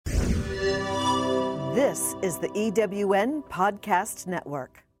This is the EWN Podcast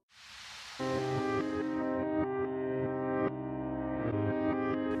Network.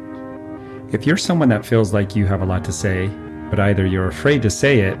 If you're someone that feels like you have a lot to say, but either you're afraid to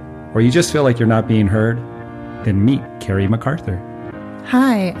say it, or you just feel like you're not being heard, then meet Carrie MacArthur.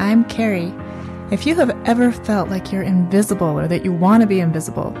 Hi, I'm Carrie. If you have ever felt like you're invisible or that you want to be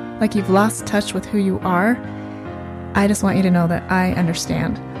invisible, like you've lost touch with who you are, I just want you to know that I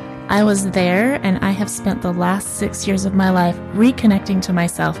understand. I was there, and I have spent the last 6 years of my life reconnecting to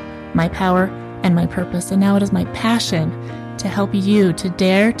myself, my power, and my purpose, and now it is my passion to help you to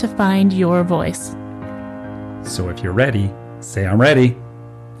dare to find your voice. So if you're ready, say I'm ready.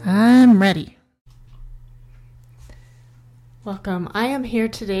 I'm ready. Welcome. I am here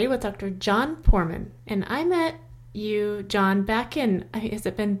today with Dr. John Porman, and I met you, John, back in, has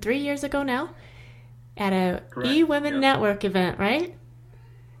it been 3 years ago now? At a eWomen Network event, right?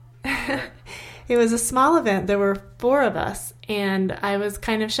 It was a small event. There were 4 of us, and I was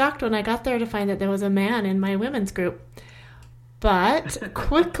kind of shocked when I got there to find that there was a man in my women's group. But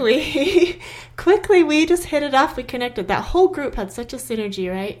quickly we just hit it off. We connected. That whole group had such a synergy,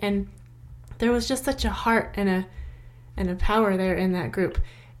 right? And there was just such a heart and a power there in that group.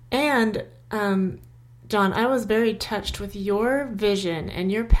 And John, I was very touched with your vision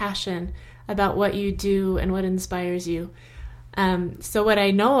and your passion about what you do and what inspires you. So what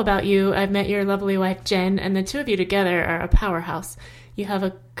I know about you, I've met your lovely wife, Jen, and the two of you together are a powerhouse. You have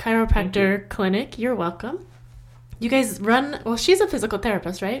a chiropractor clinic. You're welcome. You guys run, well, she's a physical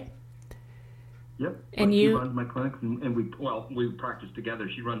therapist, right? Yep. And she runs my clinic, and we practice together.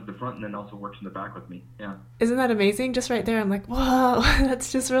 She runs the front and then also works in the back with me. Yeah. Isn't that amazing? Just right there, I'm like, whoa,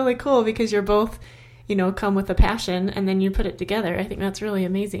 that's just really cool because you're both, come with a passion and then you put it together. I think that's really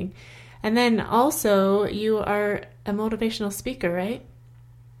amazing. And then also you are a motivational speaker, right?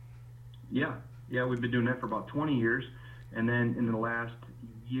 Yeah. Yeah, we've been doing that for about 20 years. And then in the last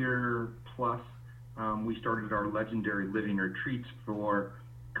year plus, we started our legendary living retreats for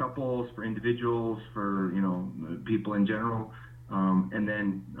couples, for individuals, for people in general, and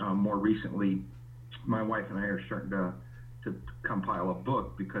then more recently, my wife and I are starting to compile a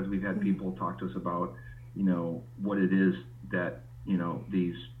book because we've had people talk to us about what it is that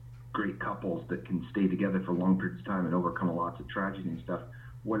these great couples that can stay together for long periods of time and overcome lots of tragedy and stuff.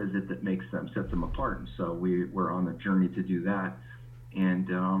 What is it that sets them apart? And so we're on a journey to do that, and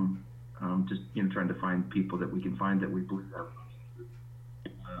just trying to find people that we can find that we believe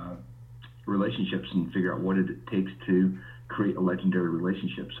have relationships and figure out what it takes to create a legendary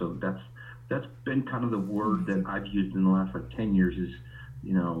relationship. So that's been kind of the word that I've used in the last 10 years is,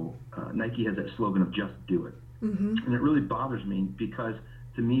 Nike has that slogan of just do it. Mm-hmm. And it really bothers me because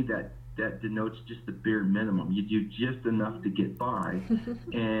to me that denotes just the bare minimum. You do just enough to get by.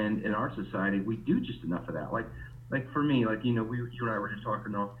 And in our society, we do just enough of that. Like for me, you and I were just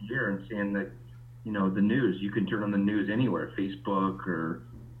talking off the air and saying that, the news, you can turn on the news anywhere, Facebook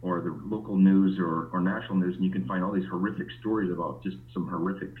or the local news or national news, and you can find all these horrific stories about just some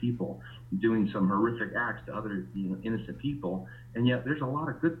horrific people doing some horrific acts to other innocent people. And yet there's a lot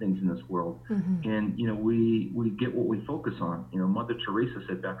of good things in this world. Mm-hmm. And we get what we focus on. Mother Teresa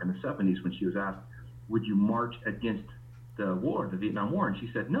said back in the 70s when she was asked, would you march against the Vietnam War? And she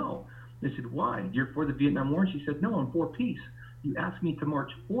said no. They said, why? You're for the Vietnam War? And she said, no, I'm for peace. You ask me to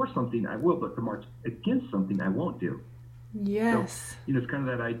march for something, I will, but to march against something, I won't do. Yes. So, it's kind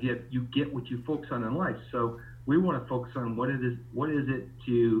of that idea, you get what you focus on in life. So we want to focus on what is it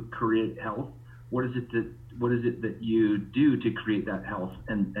to create health? What is it that you do to create that health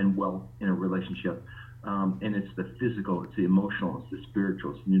and wealth in a relationship? And it's the physical, it's the emotional, it's the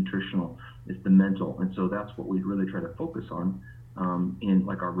spiritual, it's the nutritional, it's the mental. And so that's what we really try to focus on in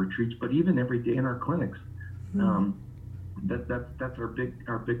like our retreats, but even every day in our clinics. Mm-hmm. That's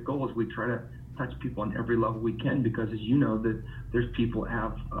our big goal is we try to touch people on every level we can, because as you know, that there's people that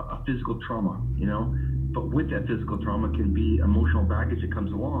have a physical trauma, but with that physical trauma can be emotional baggage that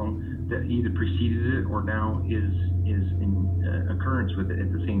comes along that either preceded it or now is in occurrence with it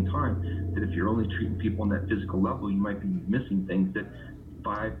at the same time. That if you're only treating people on that physical level, you might be missing things that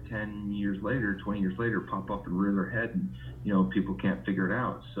 5, 10 years later, 20 years later pop up and rear their head, and people can't figure it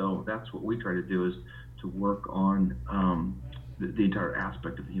out. So that's what we try to do, is to work on the entire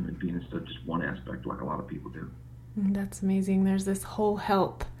aspect of the human being instead of just one aspect like a lot of people do. That's amazing. There's this whole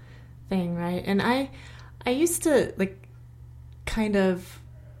health thing, right? And I used to kind of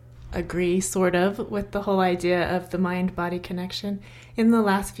agree sort of with the whole idea of the mind-body connection. In the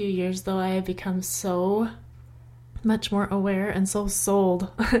last few years, though, I have become so much more aware and so sold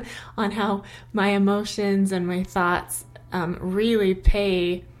on how my emotions and my thoughts really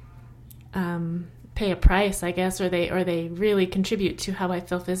pay pay a price, I guess, or they really contribute to how I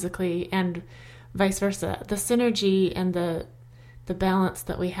feel physically, and vice versa. The synergy and the balance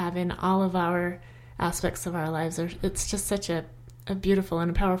that we have in all of our aspects of our lives, it's just such a beautiful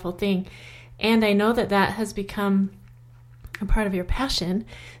and a powerful thing. And I know that has become a part of your passion.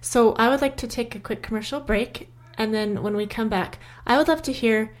 So I would like to take a quick commercial break, and then when we come back, I would love to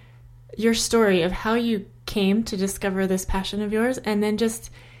hear your story of how you came to discover this passion of yours, and then just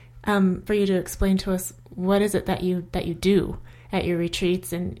for you to explain to us what is it that you do at your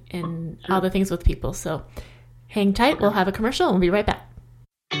retreats and Sure. all the things with people. So hang tight. Okay. We'll have a commercial and we'll be right back.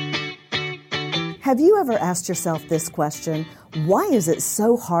 Have you ever asked yourself this question? Why is it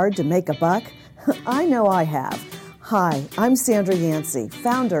so hard to make a buck? I know I have. Hi, I'm Sandra Yancey,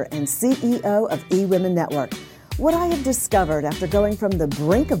 founder and CEO of eWomen Network. What I have discovered after going from the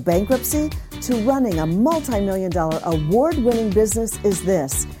brink of bankruptcy to running a multi-million-dollar award-winning business is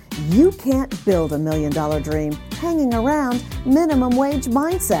this: you can't build $1 million dream hanging around minimum wage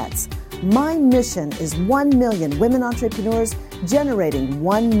mindsets. My mission is 1 million women entrepreneurs generating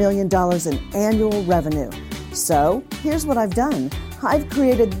 $1 million in annual revenue. So here's what I've done. I've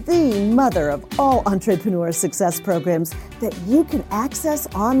created the mother of all entrepreneur success programs that you can access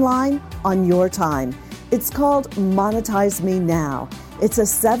online on your time. It's called Monetize Me Now. It's a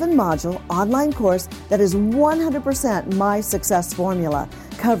 7-module online course that is 100% my success formula,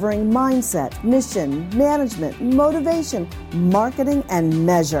 covering mindset, mission, management, motivation, marketing, and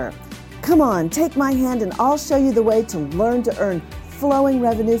measure. Come on, take my hand and I'll show you the way to learn to earn flowing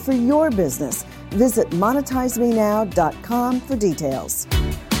revenue for your business. Visit monetizemenow.com for details.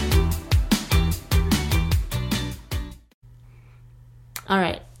 All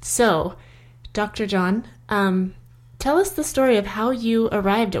right. So, Dr. John, tell us the story of how you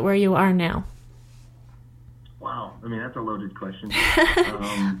arrived at where you are now. Wow. I mean, that's a loaded question.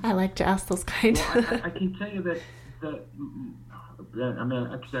 I like to ask those kind. Well, I can tell you that I mean,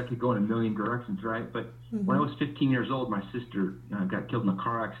 I could go in a million directions, right? But when I was 15 years old, my sister got killed in a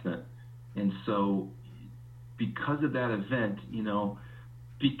car accident. And so because of that event,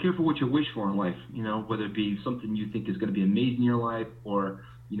 be careful what you wish for in life, whether it be something you think is going to be amazing in your life, or,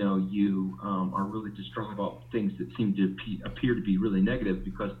 you are really distraught about things that seem to appear to be really negative,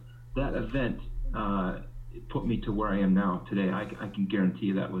 because that event it put me to where I am now today. I can guarantee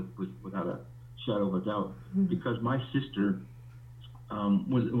you that without a shadow of a doubt, because my sister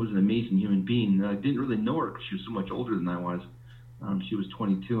was an amazing human being. I didn't really know her because she was so much older than I was. She was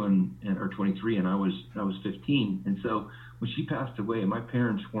 22 or 23, and I was 15. And so when she passed away, my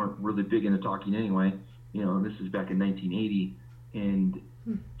parents weren't really big into talking anyway. This is back in 1980, and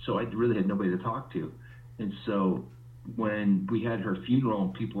so I really had nobody to talk to. And so when we had her funeral,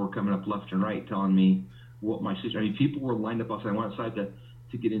 people were coming up left and right telling me what my sister. I mean, people were lined up outside. I went outside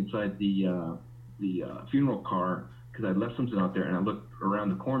to get inside the funeral car because I left something out there, and I looked around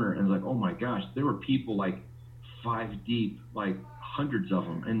the corner and was like, oh my gosh, there were people like 5 deep, like hundreds of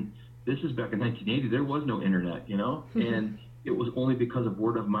them. And this is back in 1980. There was no internet, and it was only because of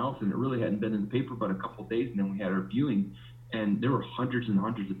word of mouth, and it really hadn't been in the paper but a couple of days, and then we had our viewing, and there were hundreds and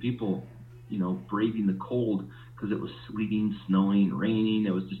hundreds of people, braving the cold because it was sleeting, snowing, raining.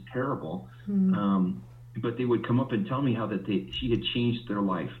 It was just terrible. But they would come up and tell me how that she had changed their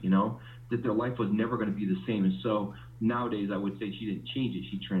life, that their life was never going to be the same. And so nowadays I would say she didn't change it.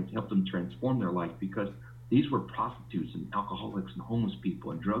 She helped them transform their life, because these were prostitutes and alcoholics and homeless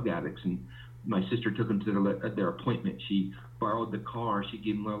people and drug addicts. And my sister took them to their appointment. She borrowed the car. She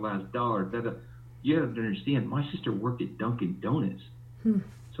gave them their last dollar. You have to understand, my sister worked at Dunkin' Donuts.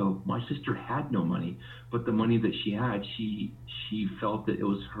 So my sister had no money, but the money that she had, she felt that it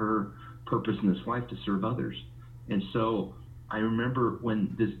was her purpose in this life to serve others. And so I remember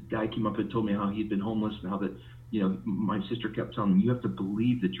when this guy came up and told me how he'd been homeless and how that, my sister kept telling me, you have to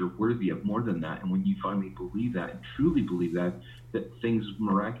believe that you're worthy of more than that. And when you finally believe that and truly believe that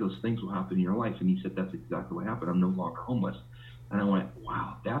miraculous things will happen in your life. And he said, that's exactly what happened. I'm no longer homeless. And I went,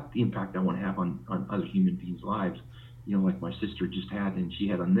 wow, that's the impact I want to have on other human beings' lives, like my sister just had, and she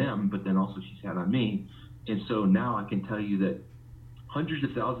had on them, but then also she's had on me. And so now I can tell you that hundreds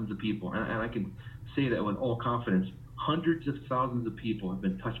of thousands of people, and I can say that with all confidence, hundreds of thousands of people have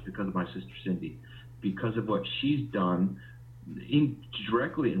been touched because of my sister Cindy, because of what she's done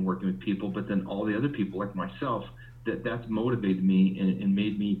directly in working with people, but then all the other people like myself, that's motivated me and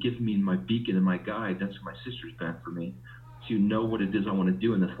made me, given me my beacon and my guide. That's what my sister's been for me, to know what it is I want to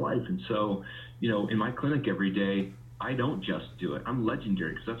do in this life. And so, in my clinic every day, I don't just do it. I'm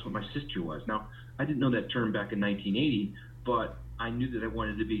legendary because that's what my sister was. Now, I didn't know that term back in 1980, but I knew that I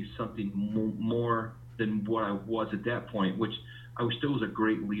wanted to be something more than what I was at that point, which I was still was a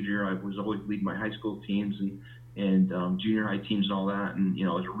great leader. I was always leading my high school teams and junior high teams and all that. And,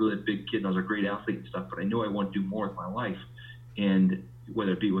 I was a really big kid and I was a great athlete and stuff, but I knew I wanted to do more with my life. And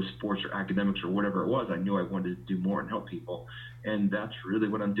whether it be with sports or academics or whatever it was, I knew I wanted to do more and help people. And that's really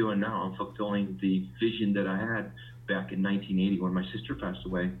what I'm doing now. I'm fulfilling the vision that I had back in 1980 when my sister passed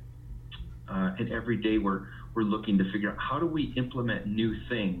away. And every day we're looking to figure out how do we implement new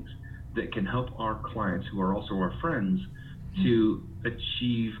things that can help our clients, who are also our friends, to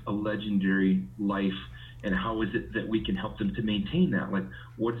achieve a legendary life. And how is it that we can help them to maintain that? Like,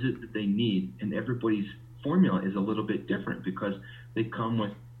 what is it that they need? And everybody's formula is a little bit different because they come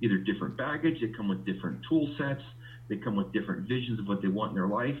with either different baggage, they come with different tool sets, they come with different visions of what they want in their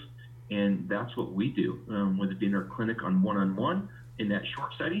life. And that's what we do, whether it be in our clinic on one-on-one in that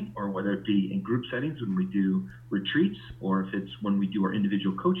short setting, or whether it be in group settings when we do retreats, or if it's when we do our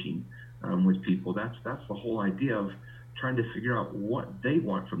individual coaching with people. That's the whole idea of trying to figure out what they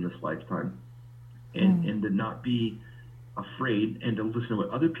want from this lifetime, and to not be afraid and to listen to what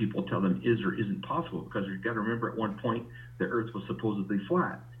other people tell them is or isn't possible. Because you've got to remember, at one point the earth was supposedly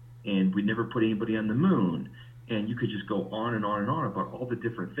flat and we never put anybody on the moon, and you could just go on and on and on about all the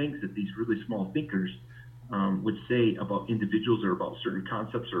different things that these really small thinkers would say about individuals or about certain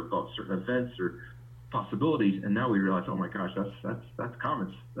concepts or about certain events or possibilities. And now we realize, oh my gosh, that's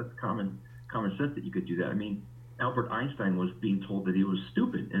common sense that you could do that. I mean, Albert Einstein was being told that he was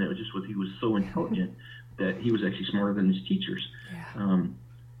stupid, and it was just he was so intelligent that he was actually smarter than his teachers. Yeah.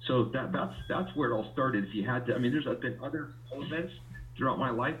 So that's where it all started. If you had to, I mean, there's been other events throughout my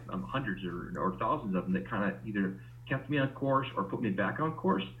life, hundreds or thousands of them, that kind of either kept me on course or put me back on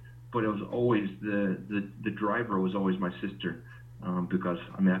course. But it was always the driver was always my sister, because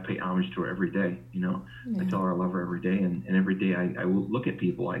I pay homage to her every day. Yeah. I tell her I love her every day, and every day I will look at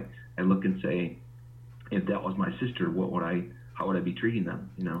people. I look and say, if that was my sister, how would I be treating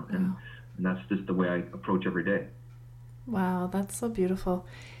them? And that's just the way I approach every day. Wow, that's so beautiful.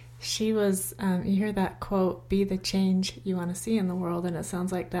 She was, you hear that quote, be the change you want to see in the world, and it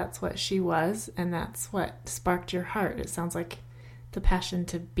sounds like that's what she was, and that's what sparked your heart. It sounds like the passion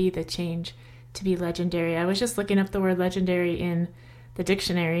to be the change, to be legendary. I was just looking up the word legendary in the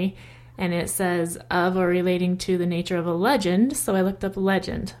dictionary, and it says of or relating to the nature of a legend, so I looked up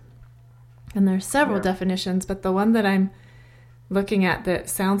legend. And there's several definitions, but the one that I'm looking at that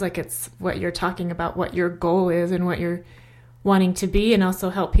sounds like it's what you're talking about, what your goal is and what you're wanting to be and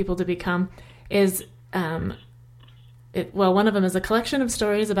also help people to become is, one of them is a collection of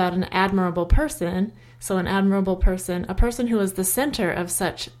stories about an admirable person. So an admirable person, a person who is the center of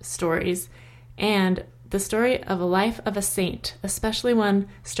such stories, and the story of a life of a saint, especially one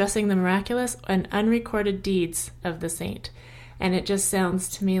stressing the miraculous and unrecorded deeds of the saint. And it just sounds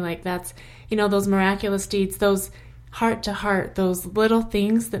to me like that's, those miraculous deeds, those heart to heart, those little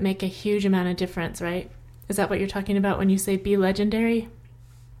things that make a huge amount of difference, right? Is that what you're talking about when you say be legendary?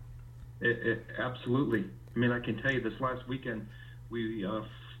 Absolutely. I mean, I can tell you this last weekend, we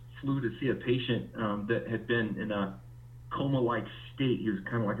flew to see a patient that had been in a coma-like state. He was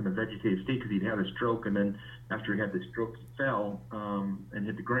kind of like in a vegetative state because he'd had a stroke, and then after he had the stroke, he fell and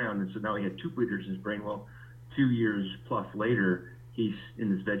hit the ground, and so now he had 2 bleeders in his brain. Well, 2 years plus later, he's in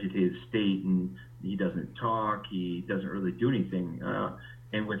this vegetative state, and he doesn't talk, he doesn't really do anything.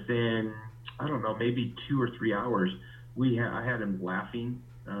 And within, I don't know, maybe 2 or 3 hours, I had him laughing.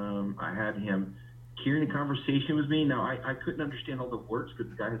 I had him carrying a conversation with me. Now, I couldn't understand all the words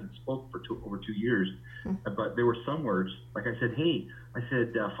because the guy hasn't spoken for over 2 years. But there were some words, like I said,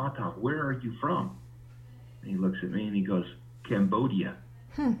 Fatah, where are you from? And he looks at me and he goes, Cambodia.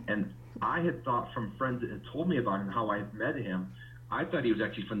 And I had thought from friends that had told me about him, how I had met him, I thought he was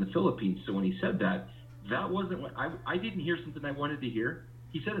actually from the Philippines. So when he said that wasn't what I didn't hear something I wanted to hear.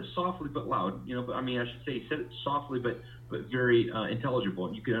 He said it softly but loud, but I should say he said it softly but very intelligible,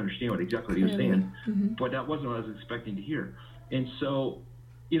 and you could understand exactly what he was saying. Mm-hmm. But that wasn't what I was expecting to hear. And so,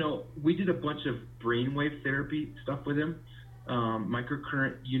 we did a bunch of brainwave therapy stuff with him,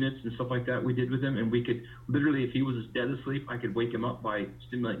 microcurrent units and stuff like that we did with him, and we could literally, if he was dead asleep, I could wake him up by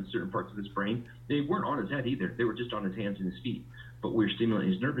stimulating certain parts of his brain. They weren't on his head either. They were just on his hands and his feet, but we were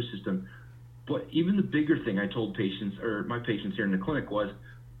stimulating his nervous system. But even the bigger thing I told patients, or my patients here in the clinic, was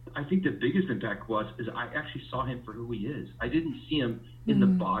I think the biggest impact is I actually saw him for who he is. I didn't see him in the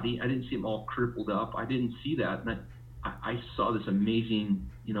body. I didn't see him all crippled up. I didn't see that. And I saw this amazing,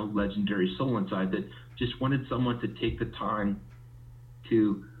 legendary soul inside that just wanted someone to take the time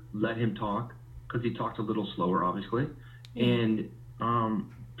to let him talk, because he talked a little slower, obviously, and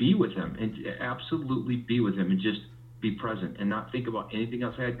be with him, and absolutely be with him, and just be present and not think about anything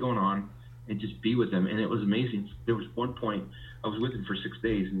else I had going on, and just be with him. And it was amazing. There was one point, I was with him for 6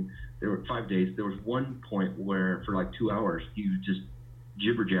 days, and there were 5 days. There was one point where for like 2 hours, he was just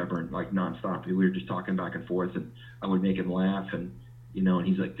jibber jabbering like nonstop. We were just talking back and forth, and I would make him laugh, and and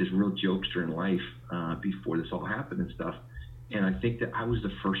he's like this real jokester in life before this all happened and stuff. And I think that I was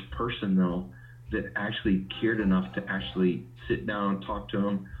the first person though that actually cared enough to actually sit down, talk to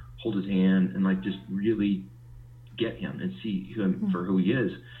him, hold his hand, and like just really get him and see him for who he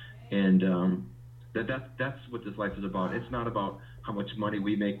is. And that's what this life is about. It's not about how much money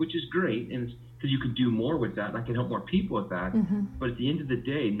we make, which is great, and because you can do more with that, and I can help more people with that. But at the end of the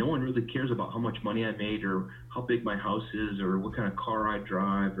day, no one really cares about how much money I made or how big my house is or what kind of car I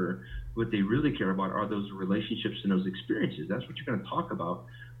drive. Or what they really care about are those relationships and those experiences. That's what you're going to talk about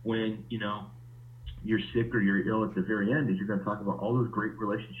when you're sick or you're ill at the very end. Is you're going to talk about all those great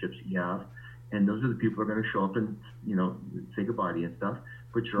relationships that you have, and those are the people who are going to show up and say goodbye to you and stuff.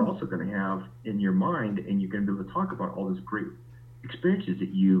 But you're also going to have in your mind, and you're going to be able to talk about all those great experiences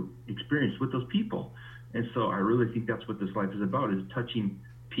that you experienced with those people. And so I really think that's what this life is about, is touching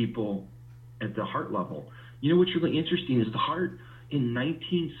people at the heart level. What's really interesting is the heart in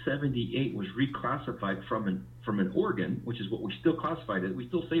 1978 was reclassified from an organ, which is what we still classified it. We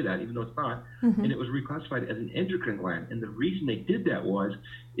still say that, even though it's not. And it was reclassified as an endocrine gland. And the reason they did that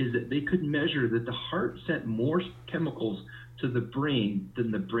is that they could measure that the heart sent more chemicals to the brain than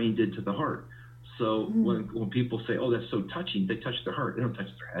the brain did to the heart. So when people say, "Oh, that's so touching," they touch their heart. They don't touch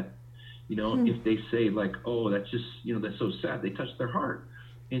their head. If they say like, "Oh, that's just that's so sad," they touch their heart.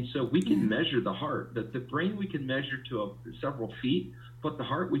 And so we can measure the heart. The brain we can measure to several feet, but the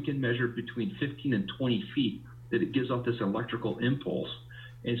heart we can measure between 15 and 20 feet. That it gives off this electrical impulse.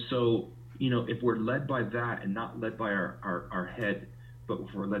 And so if we're led by that and not led by our head, but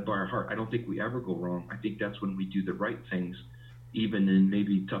if we're led by our heart, I don't think we ever go wrong. I think that's when we do the right things, even in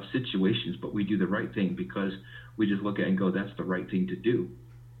maybe tough situations, but we do the right thing because we just look at it and go, that's the right thing to do.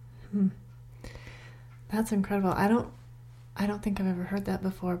 That's incredible. I don't think I've ever heard that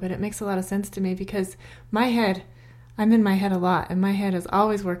before, but it makes a lot of sense to me because I'm in my head a lot, and my head is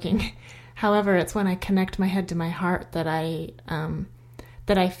always working. However, it's when I connect my head to my heart that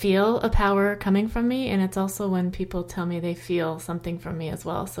I feel a power coming from me, and it's also when people tell me they feel something from me as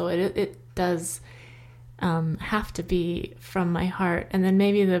well. So it does have to be from my heart, and then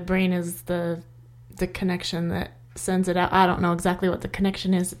maybe the brain is the connection that sends it out. I don't know exactly what the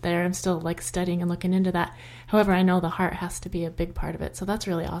connection is there. I'm still like studying and looking into that. However, I know the heart has to be a big part of it. So that's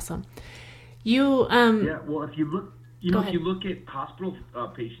really awesome. Well, if you look, if you look at hospital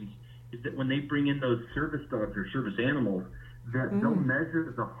patients, is that when they bring in those service dogs or service animals, that they'll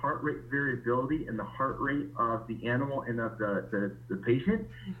measure the heart rate variability and the heart rate of the animal and of the patient,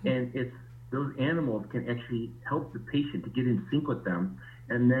 and it's those animals can actually help the patient to get in sync with them,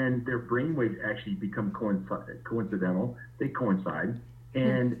 and then their brain waves actually become coincidental. They coincide,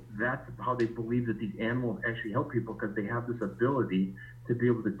 and that's how they believe that these animals actually help people, because they have this ability to be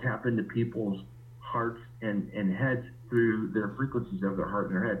able to tap into people's hearts and heads through their frequencies of their heart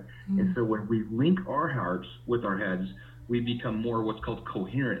and their head. And so when we link our hearts with our heads, we become more what's called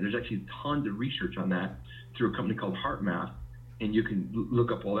coherent. There's actually tons of research on that through a company called HeartMath, and you can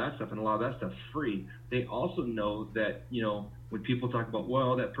look up all that stuff, and a lot of that stuff's free. They also know that, when people talk about,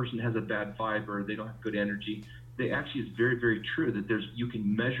 well, that person has a bad vibe or they don't have good energy, it's very, very true that you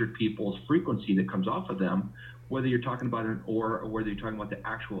can measure people's frequency that comes off of them, whether you're talking about an aura or whether you're talking about the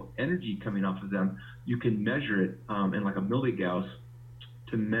actual energy coming off of them. You can measure it in like a milligauss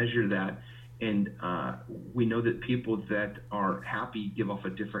to measure that. And we know that people that are happy give off a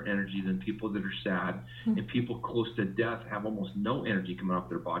different energy than people that are sad. And people close to death have almost no energy coming off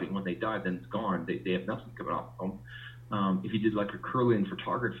their body. When they die, then it's gone. They have nothing coming off of them. If you did like a Kirlian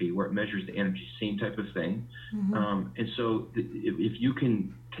photography where it measures the energy, same type of thing. And so if you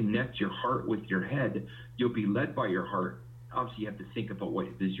can connect your heart with your head, you'll be led by your heart. Obviously, you have to think about what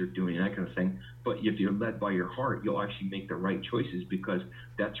it is you're doing and that kind of thing. But if you're led by your heart, you'll actually make the right choices, because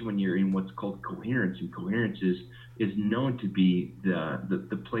that's when you're in what's called coherence. And coherence is known to be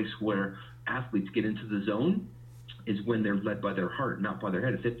the place where athletes get into the zone, is when they're led by their heart, not by their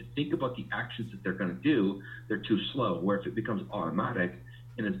head. If they have to think about the actions that they're going to do, they're too slow. Where if it becomes automatic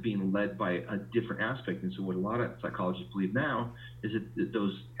and it's being led by a different aspect. And so what a lot of psychologists believe now is that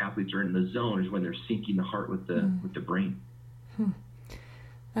those athletes are in the zone, is when they're syncing the heart with the brain.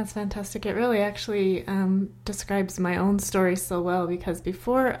 That's fantastic. It really actually describes my own story so well, because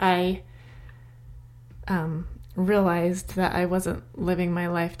before I realized that I wasn't living my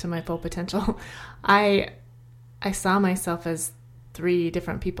life to my full potential, I saw myself as 3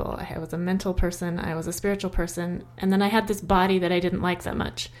 different people. I was a mental person, I was a spiritual person, and then I had this body that I didn't like that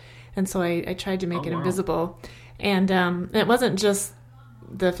much. And so I tried to make it wow. invisible. And it wasn't just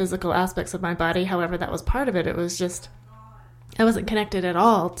the physical aspects of my body. However, that was part of it. It was just, I wasn't connected at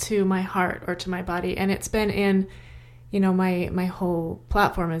all to my heart or to my body. And it's been in, my whole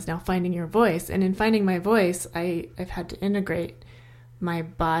platform is now finding your voice. And in finding my voice, I've had to integrate my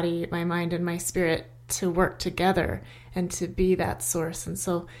body, my mind, and my spirit to work together and to be that source. And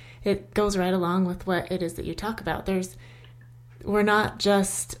so it goes right along with what it is that you talk about. We're not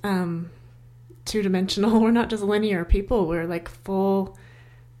just two-dimensional. We're not just linear people. We're like full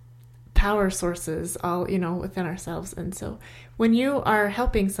power sources all, within ourselves. And so when you are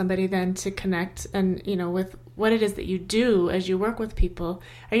helping somebody then to connect and, with what it is that you do as you work with people,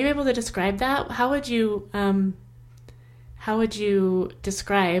 are you able to describe that? How would you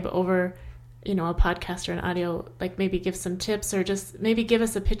describe over, a podcast or an audio, like maybe give some tips or just maybe give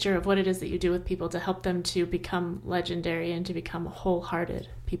us a picture of what it is that you do with people to help them to become legendary and to become wholehearted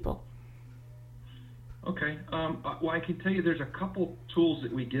people? Okay. Well, I can tell you there's a couple tools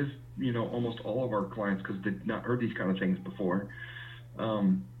that we give, almost all of our clients because they've not heard these kind of things before.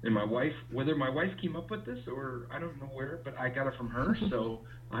 And my wife, whether my wife came up with this or I don't know where, but I got it from her. So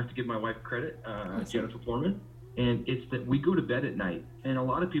I have to give my wife credit, Jennifer Porman. And it's that we go to bed at night. And a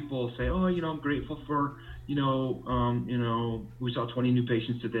lot of people say, oh, I'm grateful for, we saw 20 new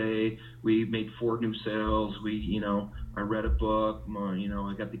patients today. We made 4 new sales. I read a book.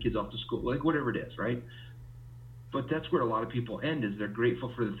 I got the kids off to school, like whatever it is, right? But that's where a lot of people end, is they're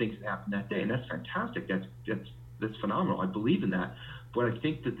grateful for the things that happened that day. And that's fantastic. That's phenomenal. I believe in that. But I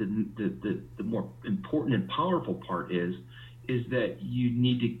think that the more important and powerful part is that you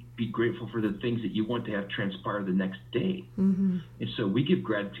need to be grateful for the things that you want to have transpire the next day. Mm-hmm. And so we give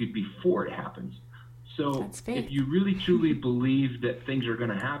gratitude before it happens. So if you really truly believe that things are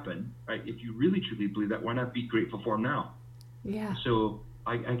going to happen, right? If you really truly believe that, why not be grateful for them now? Yeah. So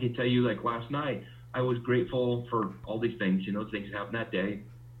I can tell you, like last night, I was grateful for all these things, things that happened that day,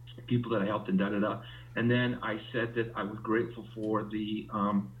 people that I helped and da-da-da. And then I said that I was grateful for the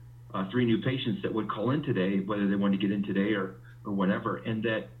 3 new patients that would call in today, whether they wanted to get in today or whatever, and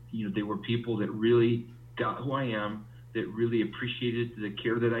that they were people that really got who I am, that really appreciated the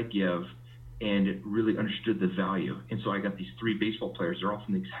care that I give, and really understood the value. And so I got these 3 baseball players. They're all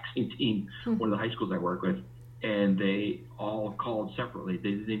from the exact same team, one of the high schools I work with, and they all called separately.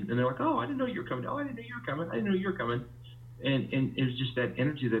 And they're like, oh, I didn't know you were coming. Oh, I didn't know you were coming. I didn't know you were coming. And it was just that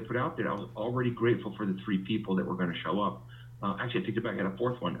energy they put out there. I was already grateful for the 3 people that were going to show up. Actually, I take it back. I had a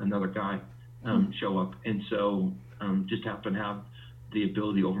 4th one, another guy show up. And so just happened to have the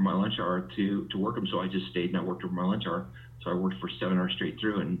ability over my lunch hour to work them. So I just stayed and I worked over my lunch hour. So I worked for 7 hours straight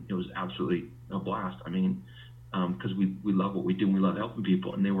through, and it was absolutely a blast. I mean, because we love what we do and we love helping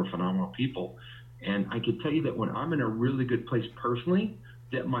people, and they were phenomenal people. And I could tell you that when I'm in a really good place personally,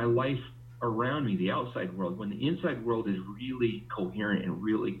 that my life around me, the outside world, when the inside world is really coherent and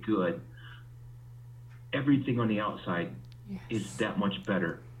really good, everything on the outside is that much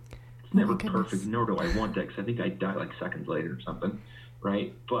better. It's never perfect, nor do I want that, because I think I die like seconds later or something,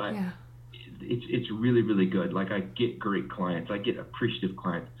 right? But it's really, really good. Like I get great clients. I get appreciative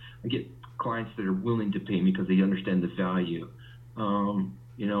clients. I get clients that are willing to pay me because they understand the value.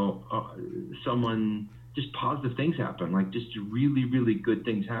 Someone, just positive things happen, like just really, really good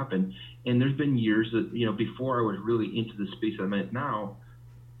things happen. And there's been years that, before I was really into the space I'm at now,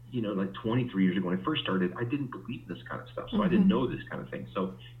 like 23 years ago when I first started, I didn't believe this kind of stuff. So I didn't know this kind of thing.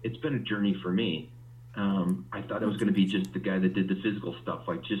 So it's been a journey for me. I thought I was going to be just the guy that did the physical stuff,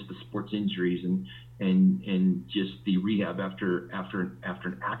 like just the sports injuries and just the rehab after an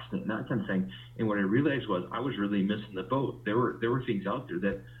accident and that kind of thing. And what I realized was I was really missing the boat. There were things out there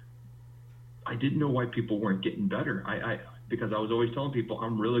that I didn't know why people weren't getting better. Because I was always telling people,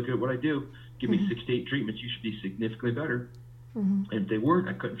 I'm really good at what I do. Give me 6 to 8 treatments, you should be significantly better. And if they weren't,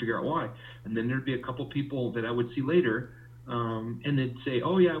 I couldn't figure out why. And then there'd be a couple people that I would see later, and they'd say,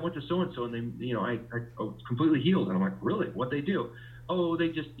 oh yeah, I went to so-and-so, and they, I was completely healed. And I'm like, really? What'd they do? Oh, they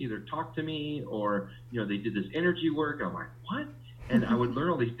just either talked to me or, they did this energy work. And I'm like, what? And I would learn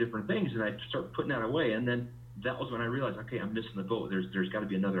all these different things, and I'd start putting that away. And then that was when I realized, okay, I'm missing the boat. There's got to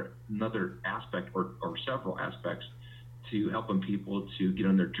be another aspect or several aspects to helping people to get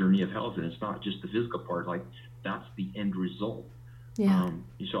on their journey of health. And it's not just the physical part, like that's the end result. Yeah.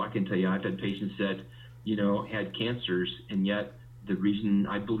 So I can tell you, I've had patients that, had cancers, and yet the reason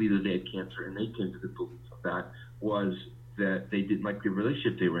I believe that they had cancer and they came to the belief of that was that they didn't like the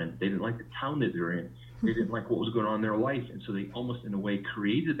relationship they were in. They didn't like the town that they were in. They didn't like what was going on in their life, and so they almost, in a way,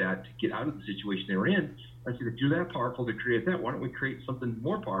 created that to get out of the situation they were in. I said, if you're that powerful to create that, why don't we create something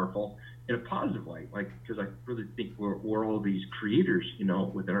more powerful in a positive light? Like, because I really think we're all these creators,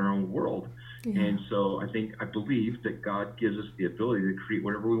 within our own world. Yeah. And so I believe that God gives us the ability to create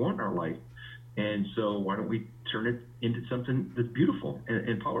whatever we want in our life. And so why don't we turn it into something that's beautiful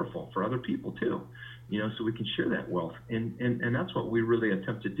and powerful for other people too, so we can share that wealth. And that's what we really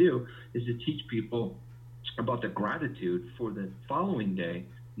attempt to do, is to teach people about the gratitude for the following day,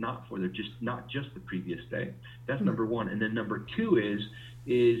 not just the previous day. That's number one. And then number two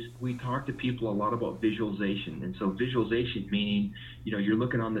is we talk to people a lot about visualization. And so visualization meaning, you're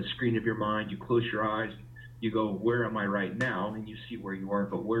looking on the screen of your mind, you close your eyes, you go, where am I right now? And you see where you are,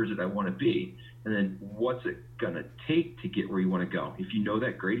 but where is it I want to be? And then what's it going to take to get where you want to go? If you know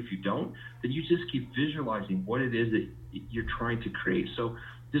that, great. If you don't, then you just keep visualizing what it is that you're trying to create. So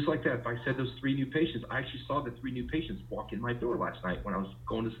just like that, if I said those 3 new patients, I actually saw the 3 new patients walk in my door last night when I was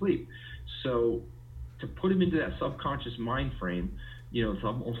going to sleep. So to put them into that subconscious mind frame, it's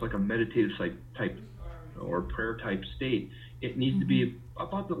almost like a meditative type or prayer type state. It needs to be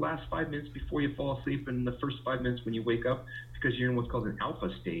about the last 5 minutes before you fall asleep and the first 5 minutes when you wake up, because you're in what's called an alpha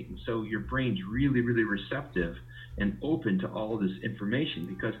state. And so your brain's really, really receptive and open to all of this information,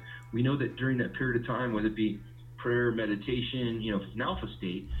 because we know that during that period of time, whether it be prayer, meditation, if it's an alpha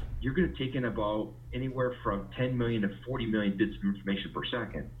state, you're going to take in about anywhere from 10 million to 40 million bits of information per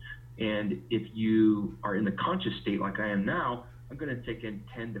second. And if you are in the conscious state like I am now, I'm going to take in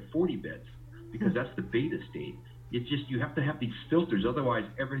 10 to 40 bits, because that's the beta state. It's just, you have to have these filters, otherwise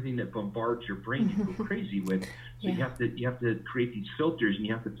everything that bombards your brain you go crazy with. So you have to create these filters, and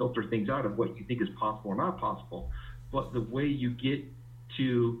you have to filter things out of what you think is possible or not possible. But the way you get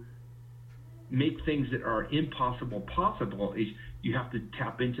to make things that are impossible possible is you have to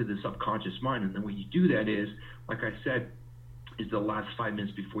tap into the subconscious mind. And the way you do that is, like I said, is the last 5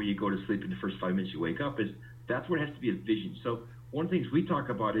 minutes before you go to sleep and the first 5 minutes you wake up. That's where it has to be a vision. So one of the things we talk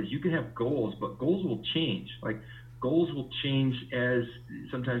about is you can have goals, but goals will change. Like, goals will change as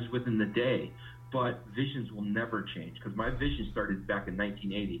sometimes within the day, but visions will never change. Because my vision started back in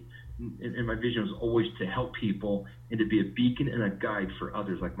 1980, and my vision was always to help people and to be a beacon and a guide for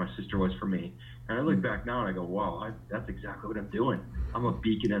others, like my sister was for me. And I look back now and I go, wow, that's exactly what I'm doing. I'm a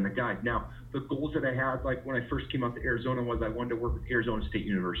beacon and a guide. Now, the goals that I had, like when I first came out to Arizona, was I wanted to work with Arizona State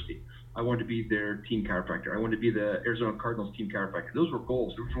University. I wanted to be their team chiropractor. I wanted to be the Arizona Cardinals team chiropractor. Those were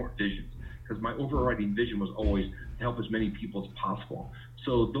goals. Those weren't visions, because my overriding vision was always to help as many people as possible.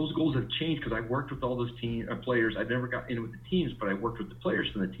 So those goals have changed, because I worked with all those players. I never got in with the teams, but I worked with the players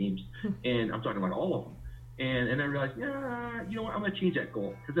from the teams, and I'm talking like all of them. And I realized, you know what, I'm going to change that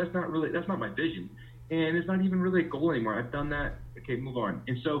goal, because that's not my vision. And it's not even really a goal anymore. I've done that. Okay, move on.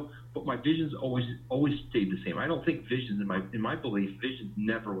 And so, but my visions always stayed the same. I don't think visions, in my belief, visions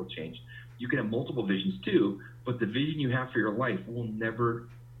never will change. You can have multiple visions too, but the vision you have for your life will never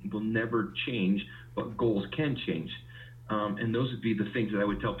change, but goals can change. And those would be the things that I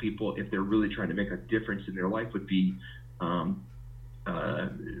would tell people if they're really trying to make a difference in their life, would be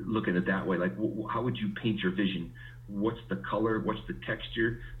looking at it that way. Like, how would you paint your vision? What's the color? What's the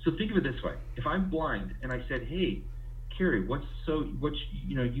texture? So think of it this way. If I'm blind and I said, hey, Carrie, you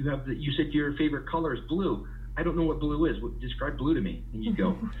said your favorite color is blue. I don't know what blue is. Describe blue to me. And you'd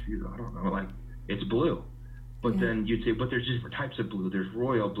go, I don't know, like, it's blue. But then you'd say, but there's different types of blue. There's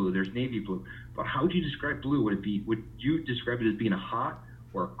royal blue, there's navy blue. But how would you describe blue? Would you describe it as being a hot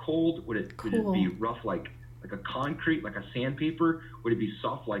or a cold? Would it be rough like a concrete, like a sandpaper? Would it be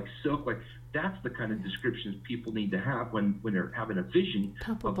soft like silk? Like, that's the kind of descriptions people need to have when they're having a vision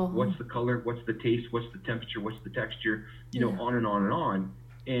of what's the color, what's the taste, what's the temperature, what's the texture, on and on and on.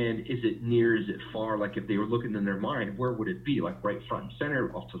 And is it near, is it far? Like, if they were looking in their mind, where would it be? Like right front and center,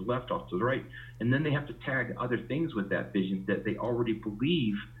 off to the left, off to the right. And then they have to tag other things with that vision that they already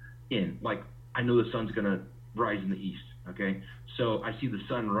believe in. Like, I know the sun's going to rise in the east, okay? So I see the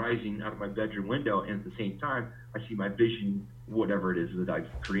sun rising out of my bedroom window, and at the same time, I see my vision, whatever it is that I've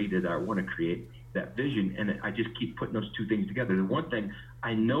created, I want to create that vision, and I just keep putting those two things together. The one thing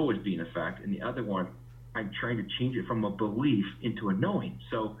I know is being a fact, and the other one, I'm trying to change it from a belief into a knowing.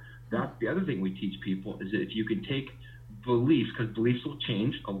 So that's the other thing we teach people, is that if you can take beliefs, because beliefs will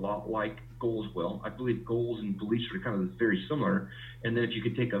change a lot like goals will. I believe goals and beliefs are kind of very similar. And then if you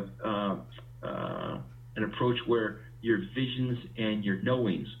can take an approach where your visions and your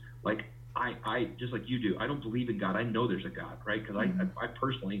knowings, like I just like you do, I don't believe in God. I know there's a God, right? Because I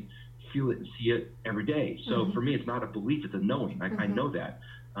personally feel it and see it every day. So for me, it's not a belief, it's a knowing. I know that.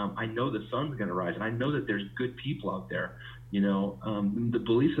 I know the sun's going to rise, and I know that there's good people out there. The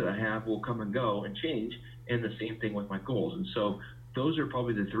beliefs that I have will come and go and change, and the same thing with my goals. And so those are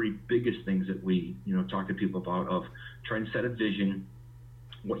probably the three biggest things that we, talk to people about, of trying to set a vision,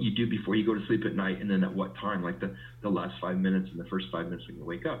 what you do before you go to sleep at night, and then at what time, like the last 5 minutes and the first 5 minutes when you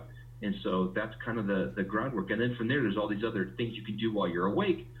wake up. And so that's kind of the groundwork. And then from there's all these other things you can do while you're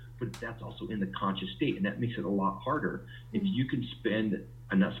awake, but that's also in the conscious state, and that makes it a lot harder. If you can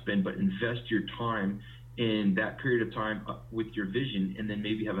invest your time in that period of time with your vision, and then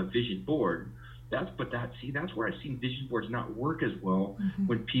maybe have a vision board. That's where I've seen vision boards not work as well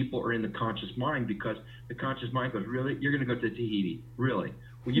when people are in the conscious mind, because the conscious mind goes, really? You're going to go to Tahiti? Really?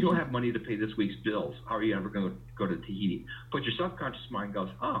 Well, you don't have money to pay this week's bills. How are you ever going to go to Tahiti? But your subconscious mind goes,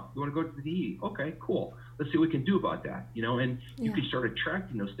 you want to go to Tahiti? Okay, cool. Let's see what we can do about that. And you can start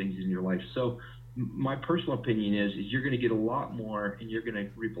attracting those things in your life. So my personal opinion is you're going to get a lot more, and you're going to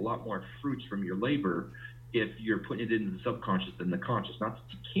reap a lot more fruits from your labor if you're putting it into the subconscious than the conscious. Not that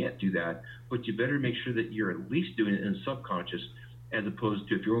you can't do that, but you better make sure that you're at least doing it in the subconscious, as opposed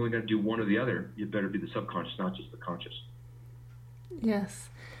to, if you're only going to do one or the other, you better be the subconscious, not just the conscious. Yes.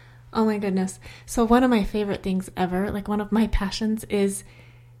 Oh my goodness. So one of my favorite things ever, like one of my passions, is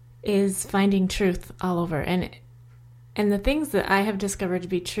finding truth all over. And the things that I have discovered to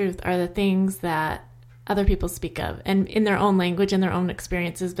be truth are the things that other people speak of, and in their own language and their own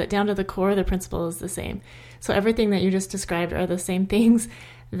experiences, but down to the core, the principle is the same. So everything that you just described are the same things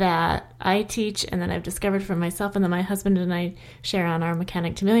that I teach, and that I've discovered for myself, and that my husband and I share on our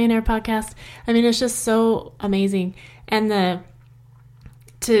Mechanic to Millionaire podcast. I mean, it's just so amazing. And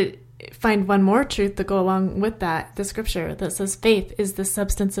to find one more truth to go along with that, the scripture that says faith is the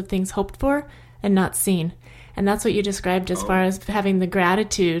substance of things hoped for and not seen. And that's what you described as far as having the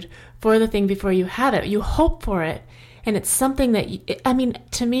gratitude for the thing before you have it. You hope for it. And it's something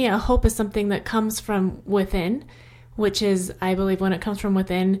that, to me, a hope is something that comes from within, which is, I believe, when it comes from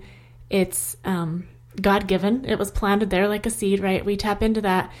within, it's God-given. It was planted there like a seed, right? We tap into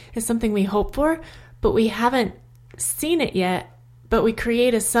that. It's something we hope for, but we haven't seen it yet. But we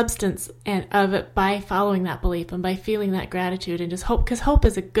create a substance of it by following that belief and by feeling that gratitude and just hope, because hope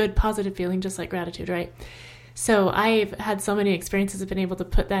is a good, positive feeling, just like gratitude, right? So I've had so many experiences of being able to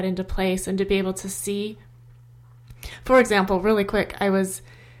put that into place and to be able to see. For example, really quick, I was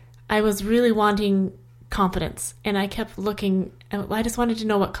really wanting confidence, and I kept looking. I just wanted to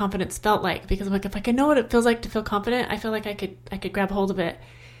know what confidence felt like, because I'm like, if I could know what it feels like to feel confident, I feel like I could grab hold of it.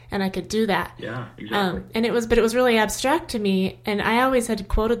 And I could do that. Yeah, exactly. But it was really abstract to me. And I always had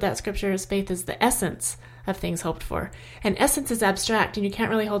quoted that scripture as faith is the essence of things hoped for. And essence is abstract, and you can't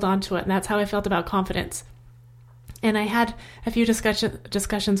really hold on to it. And that's how I felt about confidence. And I had a few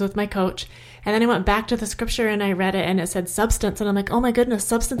discussions with my coach. And then I went back to the scripture and I read it, and it said substance. And I'm like, oh my goodness,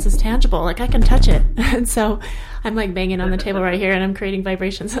 substance is tangible. Like, I can touch it. And so I'm like banging on the table right here, and I'm creating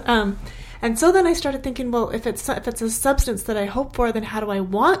vibrations. And so then I started thinking, well, if it's a substance that I hope for, then how do I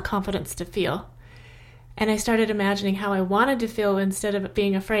want confidence to feel? And I started imagining how I wanted to feel instead of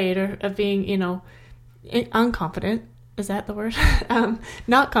being afraid or of being, unconfident. Is that the word?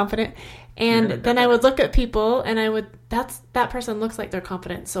 Not confident. And then I would look at people and that person looks like they're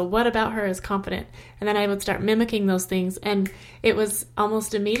confident. So what about her is confident? And then I would start mimicking those things. And it was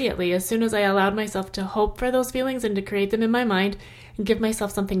almost immediately, as soon as I allowed myself to hope for those feelings and to create them in my mind and give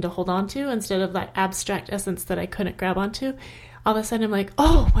myself something to hold on to instead of that abstract essence that I couldn't grab onto, all of a sudden I'm like,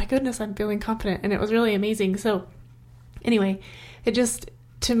 oh my goodness, I'm feeling confident. And it was really amazing. So anyway, it just,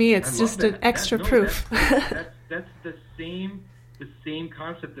 to me, it's just an extra proof. That's the same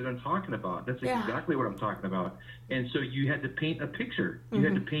concept that I'm talking about. That's exactly what I'm talking about. And so you had to paint a picture. You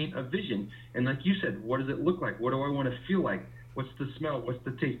had to paint a vision. And like you said, what does it look like? What do I want to feel like? What's the smell? What's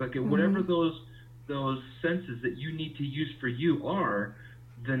the taste? Like whatever those senses that you need to use for you are,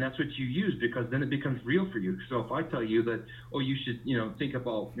 then that's what you use, because then it becomes real for you. So if I tell you that, you should, think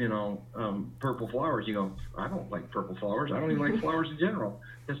about, purple flowers, you go, I don't like purple flowers. I don't even like flowers in general.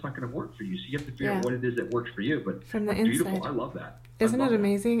 That's not going to work for you. So you have to figure out what it is that works for you. But from the beautiful. inside. I love that. Isn't it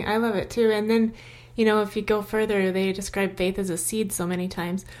amazing? I love it too. And then, if you go further, they describe faith as a seed so many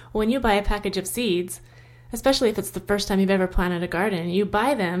times. When you buy a package of seeds, especially if it's the first time you've ever planted a garden, you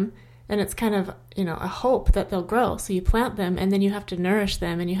buy them, and it's kind of, a hope that they'll grow. So you plant them, and then you have to nourish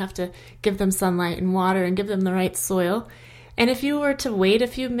them, and you have to give them sunlight and water and give them the right soil. And if you were to wait a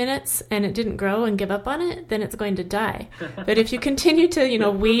few minutes and it didn't grow and give up on it, then it's going to die. But if you continue to,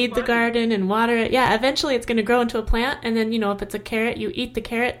 weed the garden and water it, eventually it's going to grow into a plant. And then, if it's a carrot, you eat the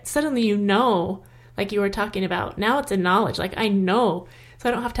carrot. Suddenly like you were talking about. Now it's a knowledge. Like, I know. So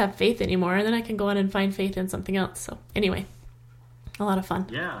I don't have to have faith anymore. And then I can go on and find faith in something else. So anyway. A lot of fun.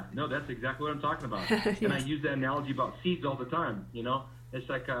 Yeah, no, that's exactly what I'm talking about. Yes. And I use that analogy about seeds all the time. It's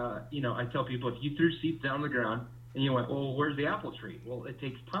like, I tell people, if you threw seeds down the ground and you went, well, where's the apple tree? Well, it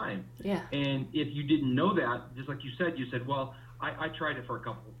takes time. Yeah. And if you didn't know that, just like you said, well, I tried it for a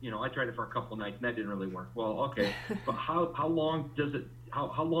couple of nights and that didn't really work. Well, okay, but how long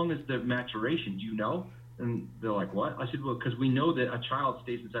is the maturation? Do you know? And they're like, what? I said, well, because we know that a child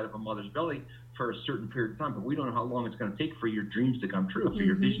stays inside of a mother's belly for a certain period of time, but we don't know how long it's going to take for your dreams to come true, for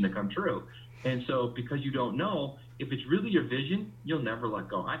your vision to come true. And so because you don't know, if it's really your vision, you'll never let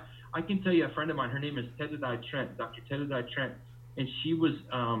go. I can tell you, a friend of mine, her name is Tedadai Trent, Dr. Tedadai Trent, and she was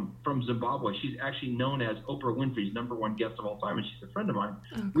from Zimbabwe. She's actually known as Oprah Winfrey's #1 guest of all time, and she's a friend of mine.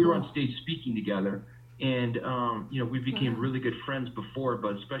 Oh, cool. We were on stage speaking together, and we became really good friends before,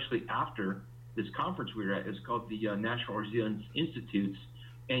 but especially after this conference we were at. It's called the National Resilience Institute's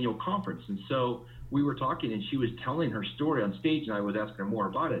annual conference. And so we were talking, and she was telling her story on stage, and I was asking her more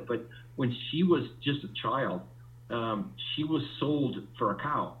about it. But when she was just a child, she was sold for a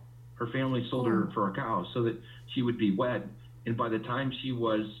cow. Her family sold her for a cow so that she would be wed. And by the time she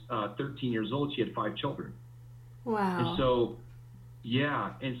was 13 years old, she had 5 children. Wow.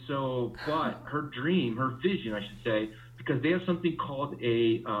 And so, but her dream, her vision, I should say, because they have something called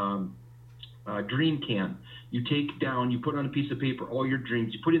a dream can. You put on a piece of paper all your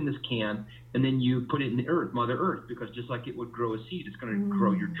dreams, you put it in this can, and then you put it in the earth, Mother Earth, because just like it would grow a seed, it's going to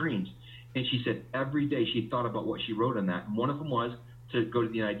grow your dreams. And she said every day she thought about what she wrote on that. And one of them was to go to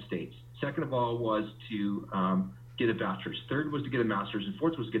the United States. Second of all was to get a bachelor's. Third was to get a master's. And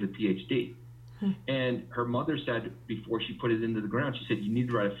fourth was to get a PhD. And her mother said before she put it into the ground, she said, you need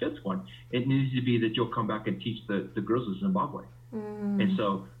to write a 5th one. It needs to be that you'll come back and teach the girls of Zimbabwe. And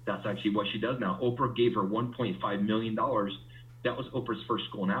so that's actually what she does now. Oprah gave her $1.5 million. That was Oprah's first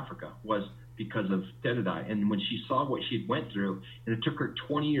school in Africa, was because of Tedadai. And when she saw what she went through, and it took her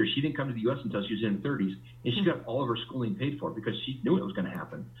 20 years, she didn't come to the U.S. until she was in her 30s, and she got all of her schooling paid for because she knew it was going to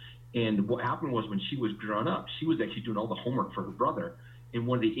happen. And what happened was when she was grown up, she was actually doing all the homework for her brother. And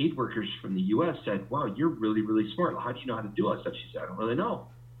one of the aid workers from the U.S. said, wow, you're really, really smart. How do you know how to do all that stuff? She said, I don't really know.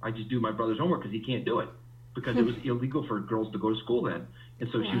 I just do my brother's homework because he can't do it, because it was illegal for girls to go to school then. And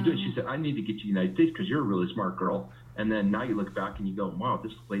so she said, I need to get to the United States because you're a really smart girl. And then now you look back and you go, wow,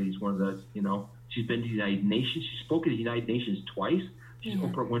 this lady's one of the, she's been to the United Nations. She spoke at the United Nations twice. She's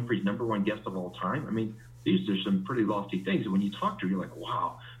Oprah Winfrey's #1 guest of all time. I mean, these are some pretty lofty things. And when you talk to her, you're like,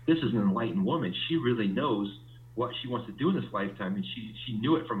 wow, this is an enlightened woman. She really knows what she wants to do in this lifetime. And she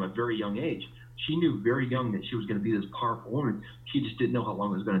knew it from a very young age. She knew very young that she was going to be this powerful woman. She just didn't know how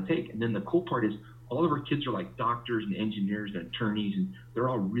long it was going to take. And then the cool part is all of her kids are like doctors and engineers and attorneys, and they're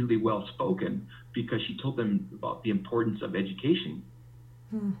all really well spoken because she told them about the importance of education.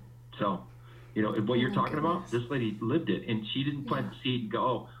 So, what you're talking about, this lady lived it, and she didn't plant the seed and go,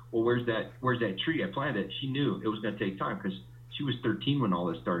 oh, well, where's that tree? I planted it. She knew it was going to take time because she was 13 when all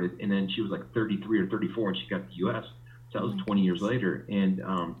this started, and then she was like 33 or 34 when she got to the U.S. So that was 20 years later, and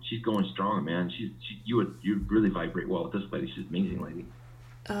she's going strong, man. You would really vibrate well with this lady. She's an amazing lady.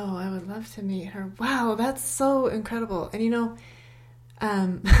 Oh, I would love to meet her. Wow, that's so incredible. And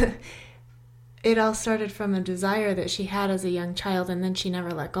it all started from a desire that she had as a young child, and then she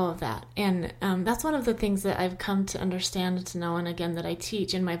never let go of that. And that's one of the things that I've come to understand, to know, and again, that I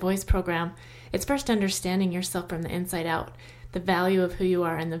teach in my voice program. It's first understanding yourself from the inside out, the value of who you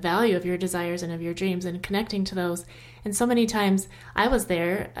are and the value of your desires and of your dreams, and connecting to those. And so many times I was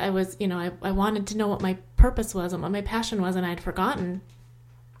there, I wanted to know what my purpose was and what my passion was, and I'd forgotten.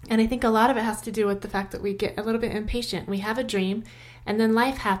 And I think a lot of it has to do with the fact that we get a little bit impatient. We have a dream, and then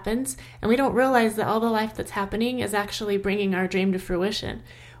life happens, and we don't realize that all the life that's happening is actually bringing our dream to fruition.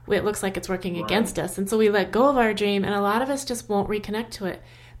 It looks like it's working against us, and so we let go of our dream, and a lot of us just won't reconnect to it.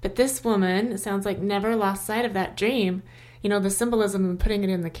 But this woman, it sounds like, never lost sight of that dream. The symbolism of putting it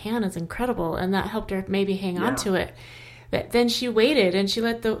in the can is incredible, and that helped her maybe hang on to it. But then she waited, and she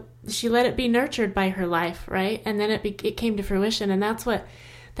let it be nurtured by her life, right? And then it came to fruition, and that's what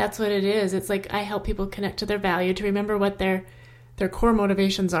it is. It's like I help people connect to their value, to remember what their core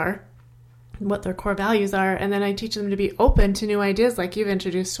motivations are, what their core values are, and then I teach them to be open to new ideas like you've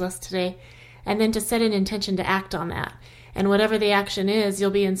introduced to us today, and then to set an intention to act on that. And whatever the action is,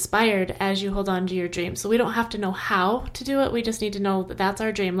 you'll be inspired as you hold on to your dream. So we don't have to know how to do it. We just need to know that that's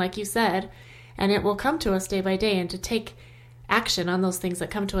our dream, like you said, and it will come to us day by day, and to take action on those things that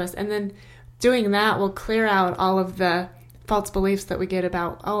come to us. And then doing that will clear out all of the false beliefs that we get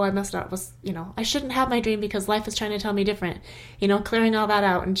about, oh, I messed up, I shouldn't have my dream because life is trying to tell me different. Clearing all that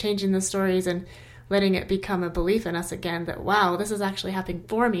out and changing the stories and letting it become a belief in us again that, wow, this is actually happening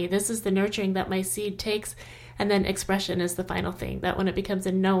for me. This is the nurturing that my seed takes, And then expression is the final thing, that when it becomes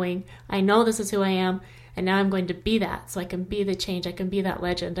a knowing, I know this is who I am, and now I'm going to be that, so I can be the change, I can be that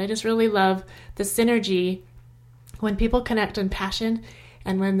legend. I just really love the synergy when people connect in passion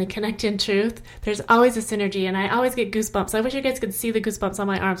and when they connect in truth. There's always a synergy, and I always get goosebumps. I wish you guys could see the goosebumps on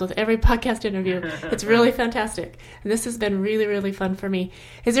my arms with every podcast interview. It's really fantastic, and this has been really, really fun for me.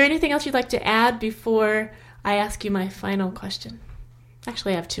 Is there anything else you'd like to add before I ask you my final question?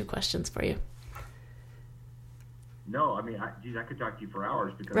 Actually, I have 2 questions for you. No, I mean, I could talk to you for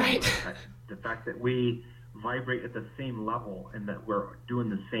hours, because right. The fact that we vibrate at the same level and that we're doing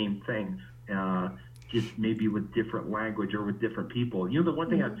the same things, just maybe with different language or with different people. You know, the one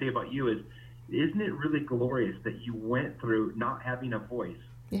thing I'd say about you is, isn't it really glorious that you went through not having a voice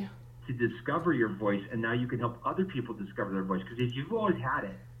to discover your voice, and now you can help other people discover their voice? Because if you've always had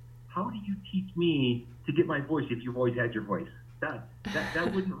it, how do you teach me to get my voice if you've always had your voice? That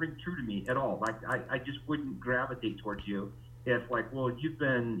wouldn't ring true to me at all. Like, I just wouldn't gravitate towards you if, like, well, you've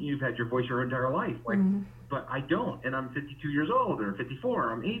had your voice your entire life. Like, but I don't, and I'm 52 years old, or 54,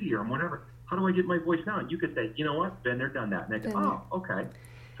 or I'm 80, or I'm whatever. How do I get my voice now? And you could say, you know what, been there, done that. And I go, oh, okay.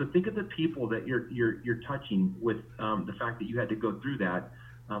 So think of the people that you're touching with the fact that you had to go through that,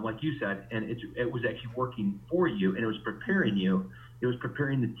 like you said, and it was actually working for you, and it was preparing you. It was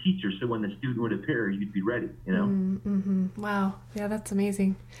preparing the teacher, so when the student would appear, you'd be ready, you know? Mm-hmm. Wow. Yeah, that's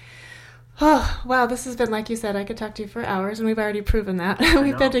amazing. Oh, wow. This has been, like you said, I could talk to you for hours, and we've already proven that.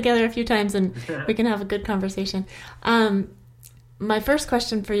 We've been together a few times, and we can have a good conversation. My first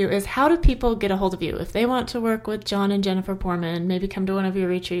question for you is, how do people get a hold of you? If they want to work with John and Jennifer Porman, maybe come to one of your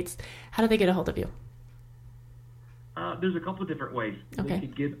retreats, how do they get a hold of you? There's a couple of different ways. Okay. They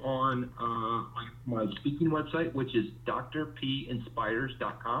could get on my speaking website, which is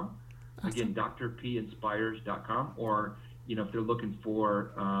drpinspires.com. Awesome. Again, drpinspires.com. Or, you know, if they're looking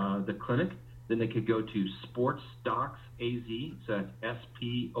for the clinic, then they could go to sportsdocs.az. So that's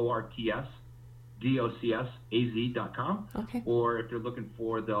sportsdocsaz.com. Okay. Or if they're looking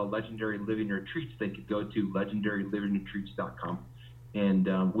for the Legendary Living Retreats, they could go to legendarylivingretreats.com.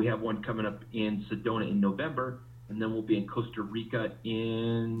 And we have one coming up in Sedona in November. And then we'll be in Costa Rica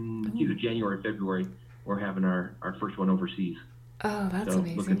in either January or February. We're having our first one overseas. Oh, that's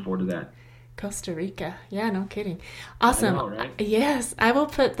amazing. Looking forward to that. Costa Rica. Yeah, no kidding. Awesome. I know, right? Yes, I will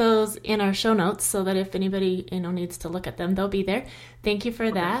put those in our show notes so that if anybody, needs to look at them, they'll be there. Thank you for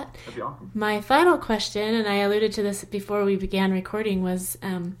that. That'd be awesome. My final question, and I alluded to this before we began recording, was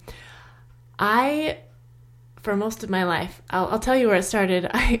for most of my life, I'll tell you where it started.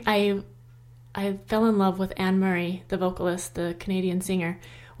 I fell in love with Anne Murray, the vocalist, the Canadian singer,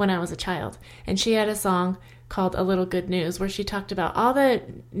 when I was a child. And she had a song called A Little Good News, where she talked about all the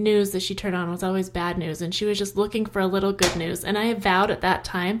news that she turned on was always bad news, and she was just looking for a little good news. And I vowed at that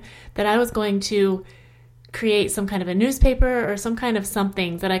time that I was going to create some kind of a newspaper or some kind of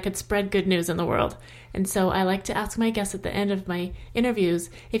something that I could spread good news in the world. And so I like to ask my guests at the end of my interviews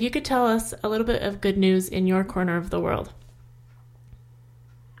if you could tell us a little bit of good news in your corner of the world.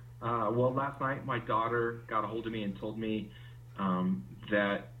 Well, last night my daughter got a hold of me and told me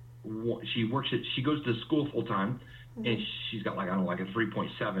that she goes to school full time, and she's got like a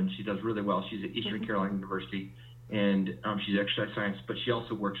 3.7. She does really well. She's at Eastern Carolina University, and she's exercise science, but she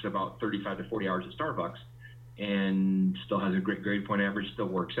also works about 35 to 40 hours at Starbucks, and still has a great grade point average. Still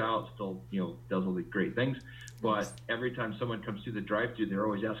works out. Still does all these great things. But every time someone comes through the drive-thru, they're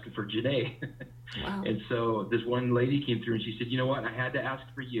always asking for Janae. Wow. And so this one lady came through and she said, you know what, I had to ask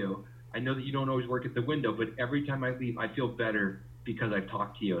for you. I know that you don't always work at the window, but every time I leave, I feel better because I've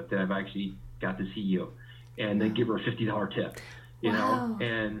talked to you, that I've actually got to see you. And then give her a $50 tip, you know.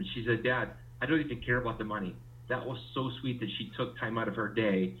 And she said, Dad, I don't even care about the money. That was so sweet that she took time out of her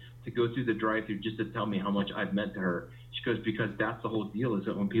day to go through the drive-thru just to tell me how much I've meant to her. She goes, because that's the whole deal, is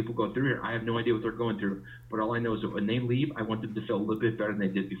that when people go through here, I have no idea what they're going through, but all I know is that when they leave, I want them to feel a little bit better than they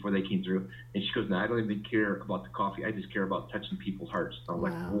did before they came through. And she goes, no, I don't even care about the coffee. I just care about touching people's hearts. So I'm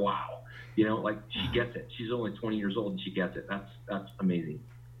like, wow. She gets it. She's only 20 years old and she gets it. That's amazing.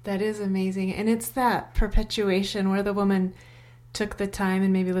 That is amazing. And it's that perpetuation where the woman took the time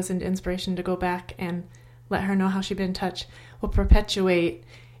and maybe listened to inspiration to go back and let her know how she'd been touched, will perpetuate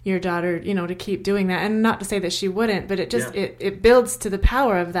your daughter, to keep doing that. And not to say that she wouldn't, but it just, it builds to the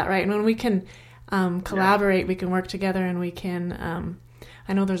power of that, right? And when we can collaborate, we can work together, and we can,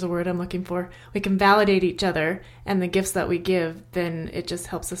 I know there's a word I'm looking for, we can validate each other and the gifts that we give, then it just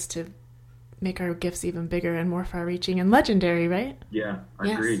helps us to make our gifts even bigger and more far-reaching and legendary, right? Yeah,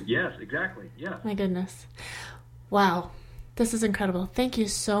 I agree. Yes, exactly. Yeah. My goodness. Wow. This is incredible. Thank you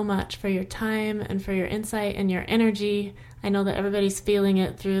so much for your time and for your insight and your energy. I know that everybody's feeling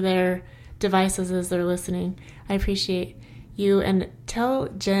it through their devices as they're listening. I appreciate you. And tell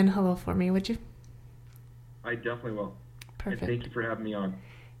Jen hello for me, would you? I definitely will. Perfect. And thank you for having me on.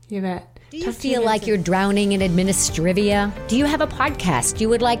 You bet. Do you feel like you're drowning in administrivia? Do you have a podcast you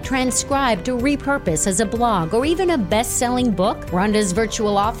would like transcribed to repurpose as a blog or even a best-selling book? Rhonda's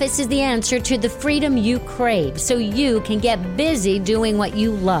Virtual Office is the answer to the freedom you crave so you can get busy doing what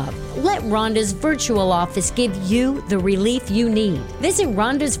you love. Let Rhonda's Virtual Office give you the relief you need. Visit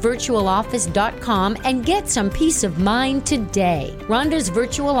rhondasvirtualoffice.com and get some peace of mind today. Rhonda's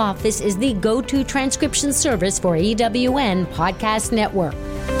Virtual Office is the go-to transcription service for EWN Podcast Network.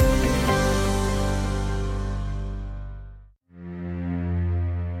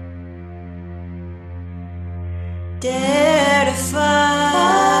 Dare to find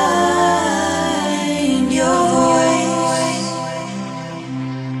your voice.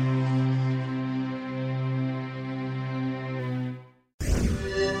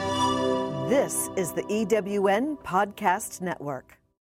 This is the EWN Podcast Network.